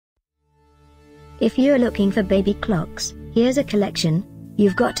If you're looking for baby clocks, here's a collection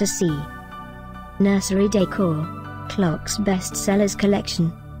you've got to see. Nursery Decor Clocks Bestsellers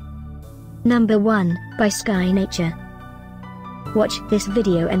Collection. Number 1, by SkyNature. Watch this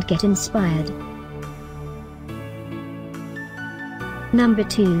video and get inspired. Number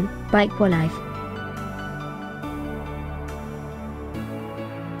 2, by Qualife.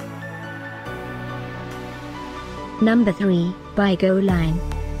 Number 3, by GoLine.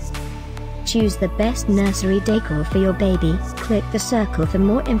 Choose the best nursery decor for your baby, click the circle for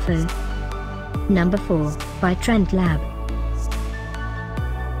more info. Number 4, by Trend Lab.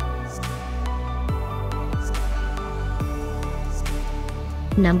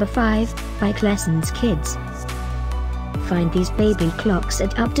 Number 5, by Claessens Kids. Find these baby clocks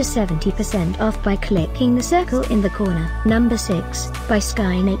at up to 70% off by clicking the circle in the corner. Number 6, by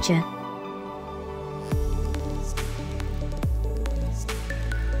SkyNature.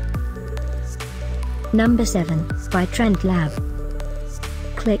 Number 7, by Trend Lab.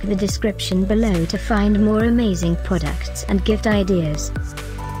 Click the description below to find more amazing products and gift ideas.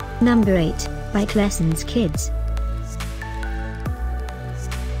 Number 8, by Claessens Kids.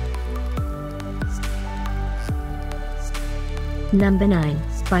 Number 9,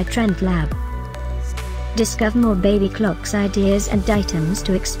 by Trend Lab. Discover more baby clocks ideas and items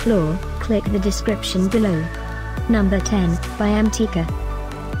to explore, click the description below. Number 10, by Multicolor.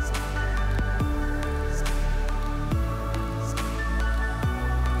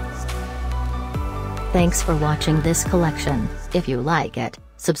 Thanks for watching this collection. If you like it,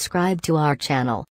 subscribe to our channel.